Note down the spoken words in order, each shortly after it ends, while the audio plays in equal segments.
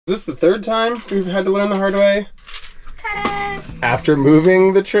Is this the third time we've had to learn the hard way? Ta-da! After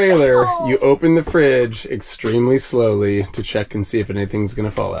moving the trailer, you open the fridge extremely slowly to check and see if anything's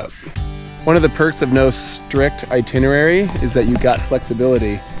gonna fall out. One of the perks of no strict itinerary is that you got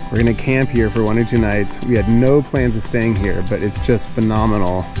flexibility. We're gonna camp here for 1 or 2 nights. We had no plans of staying here, but it's just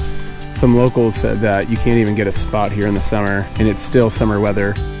phenomenal. Some locals said that you can't even get a spot here in the summer, and it's still summer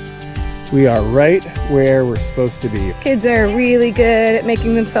weather. We are right where we're supposed to be. Kids are really good at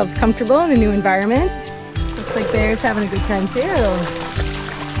making themselves comfortable in a new environment. Looks like Bear's having a good time too.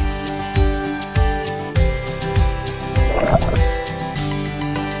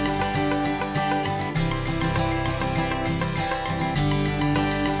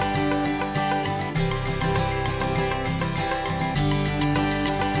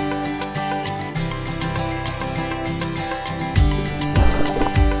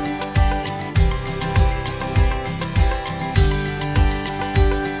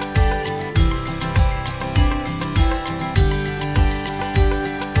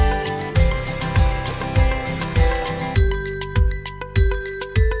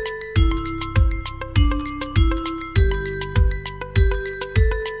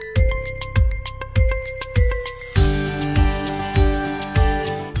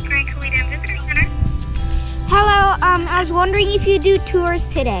 I was wondering if you do tours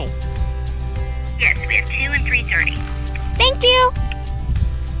today. Yes, we have 2 and 3:30. Thank you.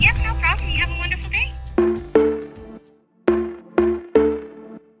 Yep, no problem. You have a wonderful day.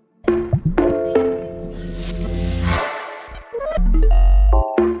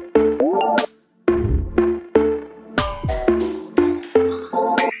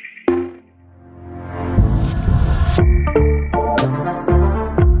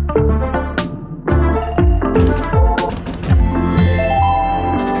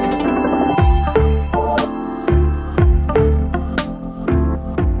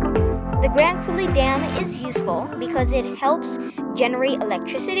 Coulee Dam is useful because it helps generate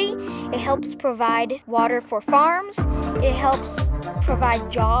electricity, it helps provide water for farms, it helps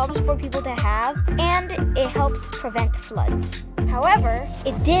provide jobs for people to have, and it helps prevent floods. However,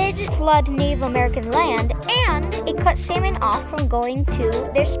 it did flood Native American land, and it cut salmon off from going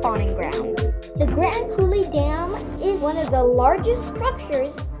to their spawning ground. The Grand Coulee Dam is one of the largest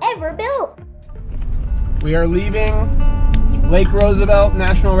structures ever built. We are leaving Lake Roosevelt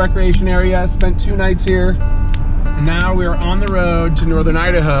National Recreation Area. Spent 2 nights here. And now we are on the road to northern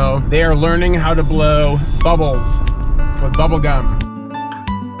Idaho. They are learning how to blow bubbles with bubble gum.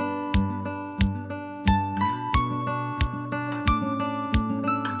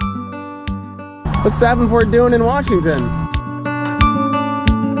 What's Davenport doing in Washington?